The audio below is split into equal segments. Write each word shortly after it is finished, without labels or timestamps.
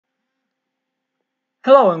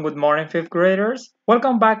Hello and good morning, 5th graders.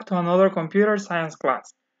 Welcome back to another computer science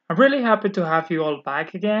class. I'm really happy to have you all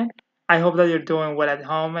back again. I hope that you're doing well at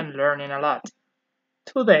home and learning a lot.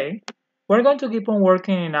 Today, we're going to keep on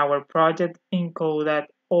working in our project in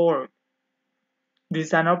code.org. This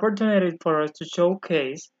is an opportunity for us to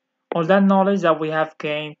showcase all that knowledge that we have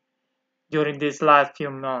gained during these last few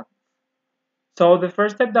months. So the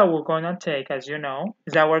first step that we're going to take, as you know,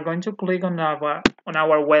 is that we're going to click on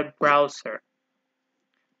our web browser.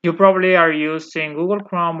 You probably are using Google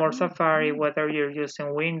Chrome or Safari, whether you're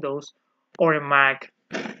using Windows or a Mac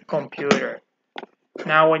computer.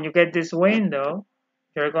 Now, when you get this window,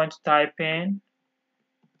 you're going to type in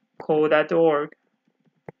code.org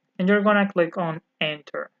and you're going to click on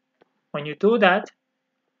enter. When you do that,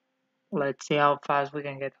 let's see how fast we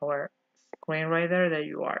can get our screen right there. There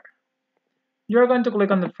you are. You're going to click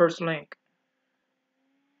on the first link.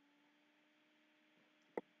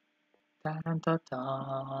 Dun, dun,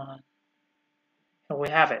 dun. And we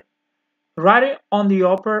have it. Right on the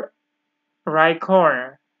upper right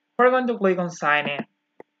corner, we're going to click on sign in.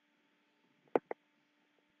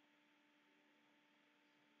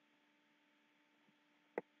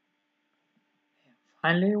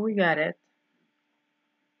 Finally, we got it.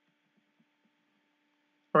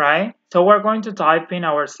 Right? So we're going to type in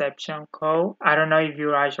our section code. I don't know if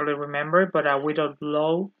you actually remember, but I will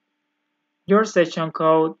upload your section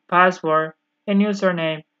code, password, and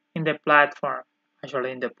username in the platform,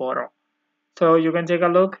 actually in the portal. So you can take a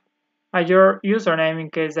look at your username in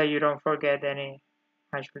case that you don't forget any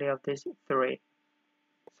actually of these three.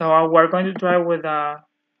 So we're going to try with a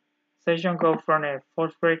session code from a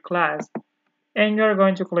 4th grade class, and you're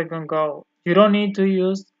going to click on go. You don't need to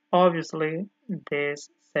use, obviously, this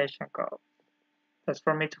session code. That's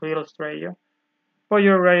for me to illustrate you. But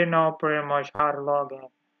you already know pretty much how to log in.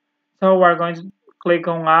 So we're going to click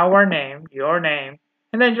on our name, your name,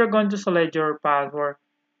 and then you're going to select your password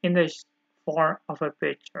in the form of a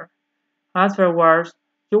picture. Afterwards,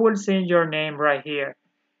 you will see your name right here.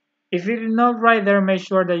 If it is not right there, make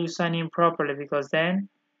sure that you sign in properly because then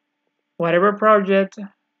whatever project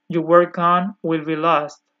you work on will be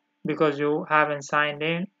lost because you haven't signed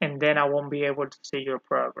in and then I won't be able to see your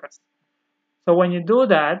progress. So when you do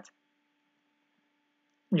that,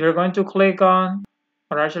 you're going to click on,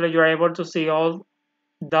 or actually you're able to see all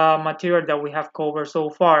the material that we have covered so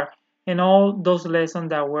far and all those lessons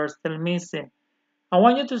that we're still missing. I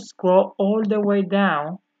want you to scroll all the way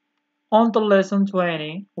down onto lesson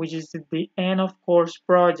 20, which is the end of course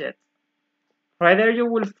project. Right there you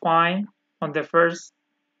will find on the first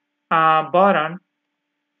button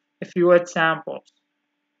a few examples.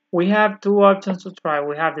 We have two options to try.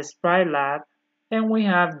 We have the Sprite Lab and we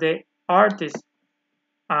have the Artist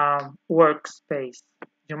workspace.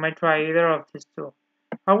 You might try either of these two.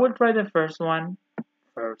 I will try the first one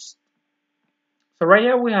first. So right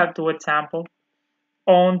here we have two examples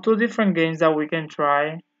on two different games that we can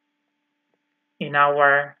try in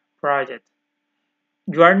our project.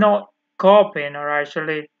 You are not copying or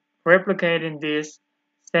actually replicating this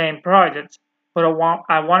same project, but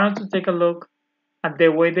I wanted to take a look at the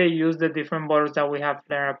way they use the different buttons that we have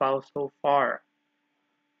learned about so far.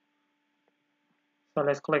 So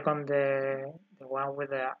let's click on the one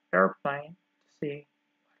with the airplane to see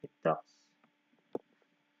what it does.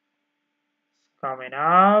 It's coming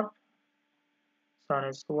up. It's on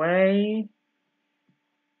its way.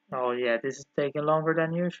 Oh yeah, this is taking longer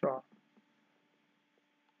than usual.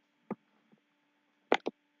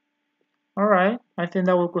 Alright, I think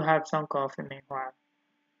that we could have some coffee meanwhile.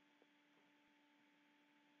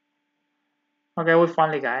 Okay, we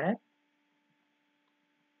finally got it.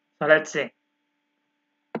 So let's see.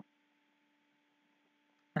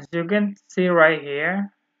 As you can see right here,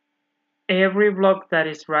 every block that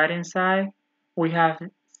is right inside, we have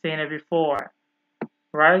seen it before.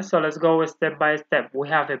 Right, so let's go step by step. We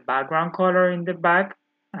have a background color in the back,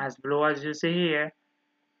 as blue as you see here.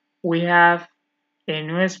 We have a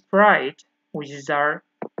new sprite, which is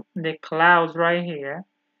the clouds right here,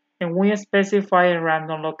 and we specify a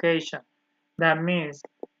random location. That means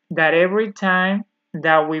that every time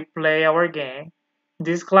that we play our game,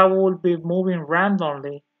 this cloud will be moving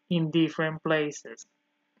randomly in different places.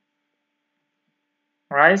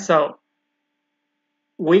 Right, so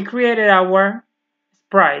we created our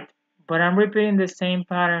sprite, but I'm repeating the same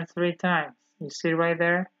pattern 3 times. You see right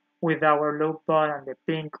there with our loop button, the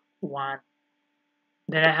pink one.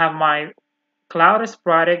 Then I have my cloud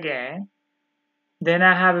sprite again. Then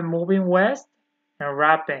I have a moving west and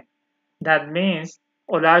wrapping. That means,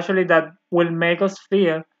 or actually that will make us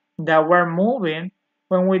feel that we're moving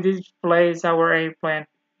when we display our airplane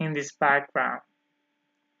in this background.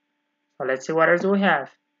 So let's see what else we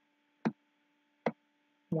have.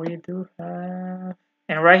 We do have,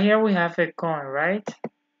 and right here we have a coin, right?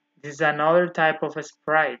 This is another type of a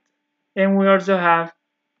sprite. And we also have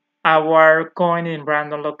our coin in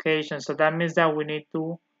random location. So that means that we need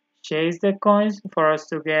to chase the coins for us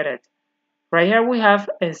to get it. Right here we have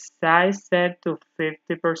a size set to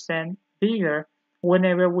 50% bigger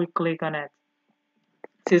whenever we click on it.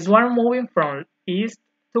 Since we're moving from east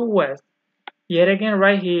to west, yet again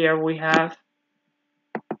right here we have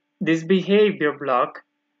this behavior block,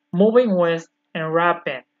 moving west and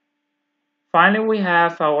wrapping. Finally we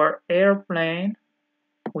have our airplane,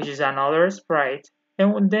 which is another sprite,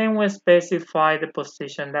 and then we specify the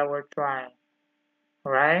position that we're trying,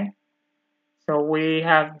 right? So we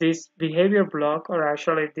have this behavior block, or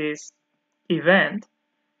actually this event.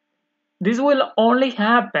 This will only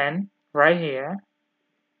happen right here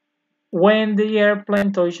when the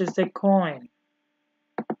airplane touches the coin.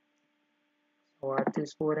 So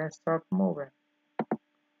this wouldn't start moving.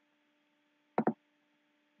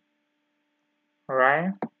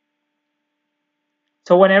 Alright?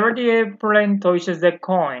 So whenever the airplane touches the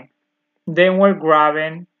coin, then we're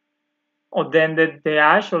grabbing, or then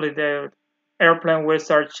the airplane will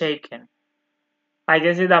start shaking. I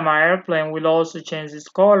can see that my airplane will also change its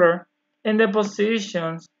color, and the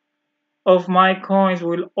positions of my coins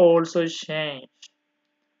will also change.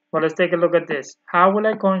 But let's take a look at this. How will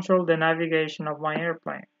I control the navigation of my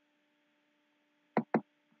airplane?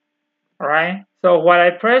 Alright, so while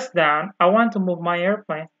I press down, I want to move my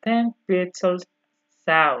airplane 10 pixels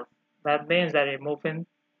south. That means that it's moving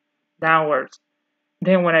downwards.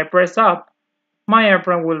 Then when I press up, my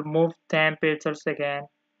airplane will move 10 pixels again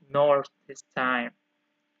north this time.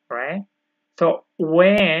 Right? So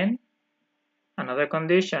when, another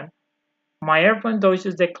condition, my airplane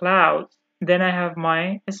touches the clouds, then I have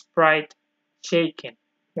my sprite shaking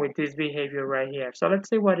with this behavior right here. So let's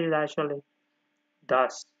see what it actually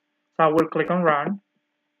does. So I will click on run.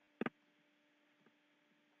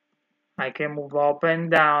 I can move up and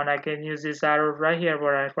down. I can use this arrow right here,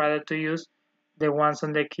 but I'd rather to use the ones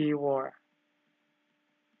on the keyboard.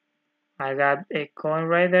 I got a coin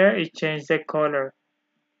right there. It changed the color.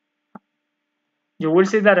 You will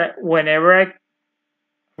see that whenever I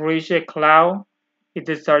reach a cloud, it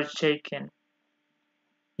starts shaking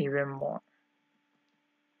even more.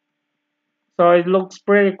 So it looks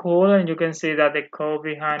pretty cool, and you can see that the code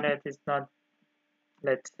behind it is not,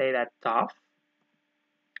 let's say, that tough.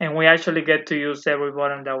 And we actually get to use every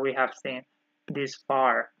button that we have seen this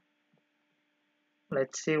far.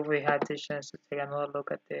 Let's see if we had the chance to take another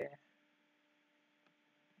look at the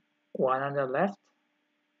one on the left.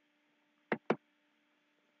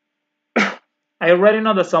 I already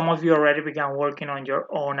know that some of you already began working on your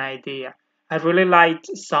own idea. I really liked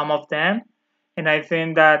some of them, and I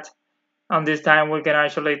think that on this time we can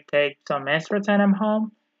actually take some extra time at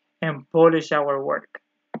home and polish our work.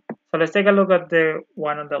 So let's take a look at the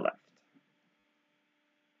one on the left.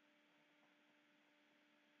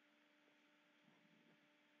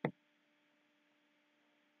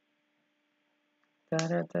 Da,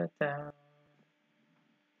 da, da, da.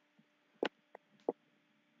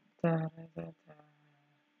 Da, da, da, da.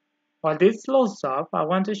 While this loads up, I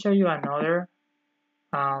want to show you another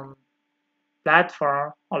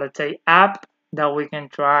platform, or let's say app, that we can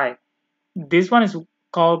try. This one is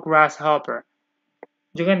called Grasshopper.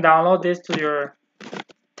 You can download this to your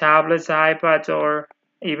tablets, iPads, or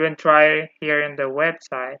even try it here in the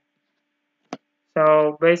website.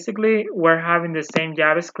 So basically, we're having the same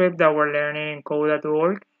JavaScript that we're learning in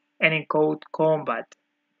code.org and in Code Combat.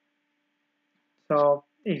 So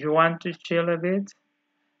if you want to chill a bit,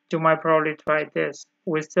 you might probably try this.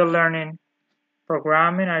 We're still learning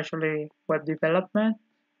programming, actually web development,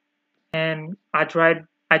 and I tried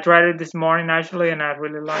it this morning actually, and I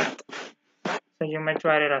really liked it. So you may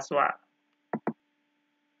try it as well.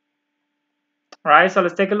 Alright, so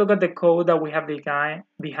let's take a look at the code that we have behind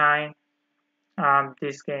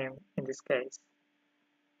this game in this case.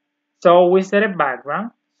 So we set a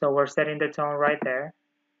background, so we're setting the tone right there.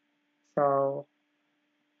 So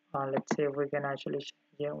let's see if we can actually change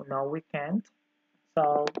it. No, we can't.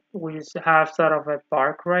 So we have sort of a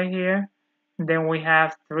park right here. Then we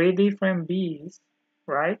have 3 different bees,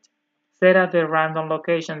 right? Set at a random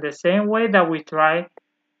location, the same way that we tried,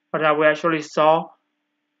 or that we actually saw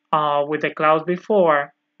with the clouds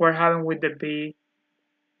before. We're having with the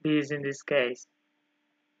bees in this case.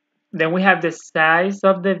 Then we have the size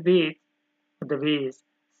of the bees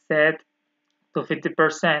set to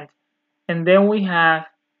 50%. And then we have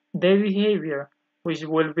the behavior, which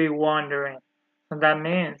will be wandering. And that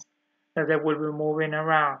means that they will be moving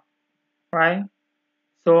around, right?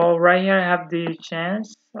 So right here I have the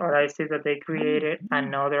chance, or I see that they created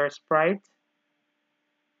another sprite.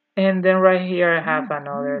 And then right here I have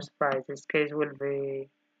another sprite. This case will be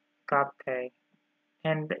cupcake.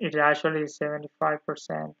 And it actually is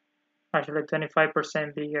 75%, actually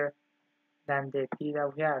 25% bigger than the P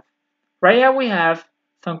that we have. Right here we have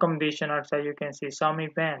some conditionals that you can see, some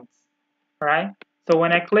events, right? So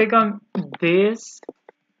when I click on this,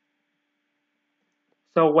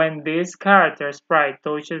 so when this character sprite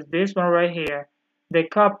touches this one right here, the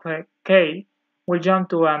cupcake will jump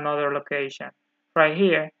to another location. Right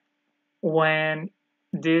here, when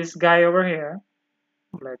this guy over here,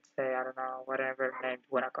 let's say, I don't know, whatever name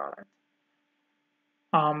you want to call it,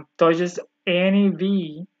 touches any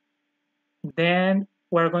V, then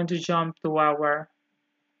we're going to jump to our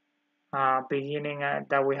beginning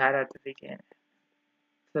that we had at the beginning.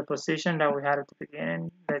 The position that we had at the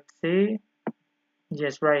beginning. Let's see.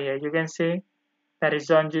 Yes, right here. You can see that it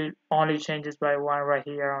only changes by one right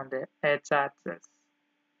here on the X-axis.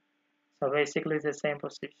 So basically it's the same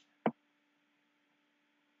position.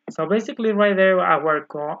 So basically right there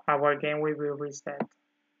our game will be reset.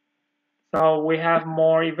 So we have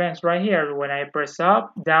more events right here. When I press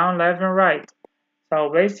up, down, left, and right. So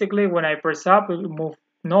basically when I press up, it will move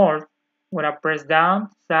north. When I press down,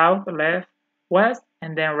 south, left, west,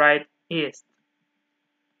 and then right, east.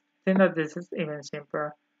 I think that this is even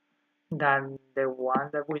simpler than the one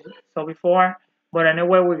that we saw before. But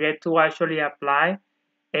anyway, we get to actually apply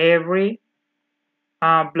every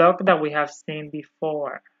block that we have seen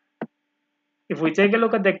before. If we take a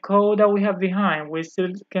look at the code that we have behind, we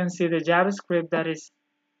still can see the JavaScript that is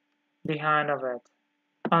behind of it.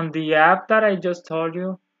 On the app that I just told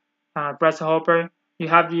you, Grasshopper, you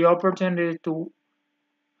have the opportunity to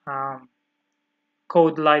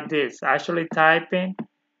code like this, actually typing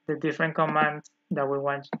the different commands that we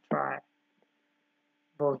want to try.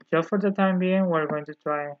 But just for the time being, we're going to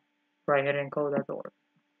try right here in code that door.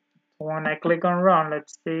 So when I click on run,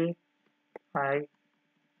 let's see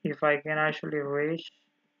if I can actually reach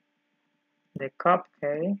the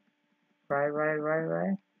cupcake.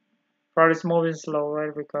 Right. Probably it's moving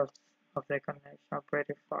slower because of the connection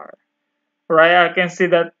pretty far. Right, I can see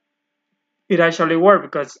that it actually worked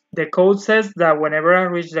because the code says that whenever I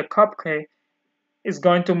reach the cupcake, it's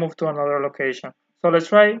going to move to another location. So let's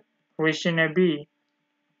try reaching a B.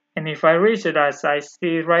 And if I reach it as I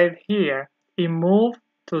see right here, it moved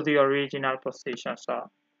to the original position.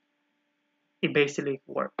 So it basically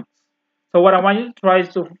works. So what I want you to try is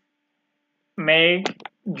to make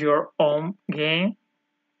your own game.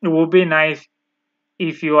 It would be nice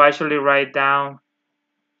if you actually write down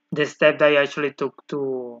the step that you actually took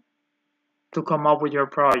to come up with your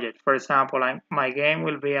project. For example, my game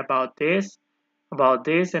will be about this,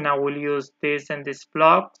 and I will use this and this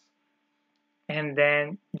blocks, and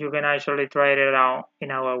then you can actually try it out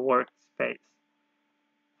in our workspace.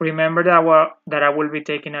 Remember that I will be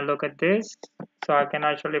taking a look at this, so I can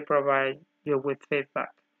actually provide you with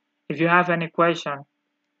feedback. If you have any question,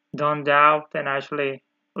 don't doubt and actually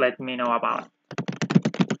let me know about it.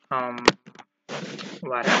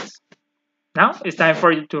 What else? Now it's time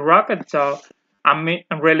for you to rock it. So I'm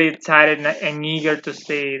really excited and eager to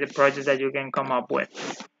see the projects that you can come up with.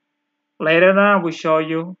 Later on, we show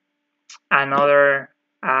you another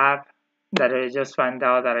app that I just found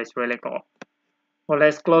out that is really cool. Well,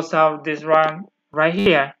 let's close out this run right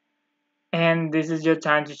here, and this is your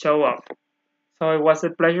time to show off. So it was a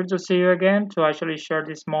pleasure to see you again, to actually share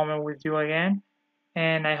this moment with you again,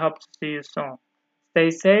 and I hope to see you soon. Stay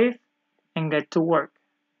safe and get to work.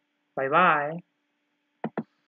 Bye bye.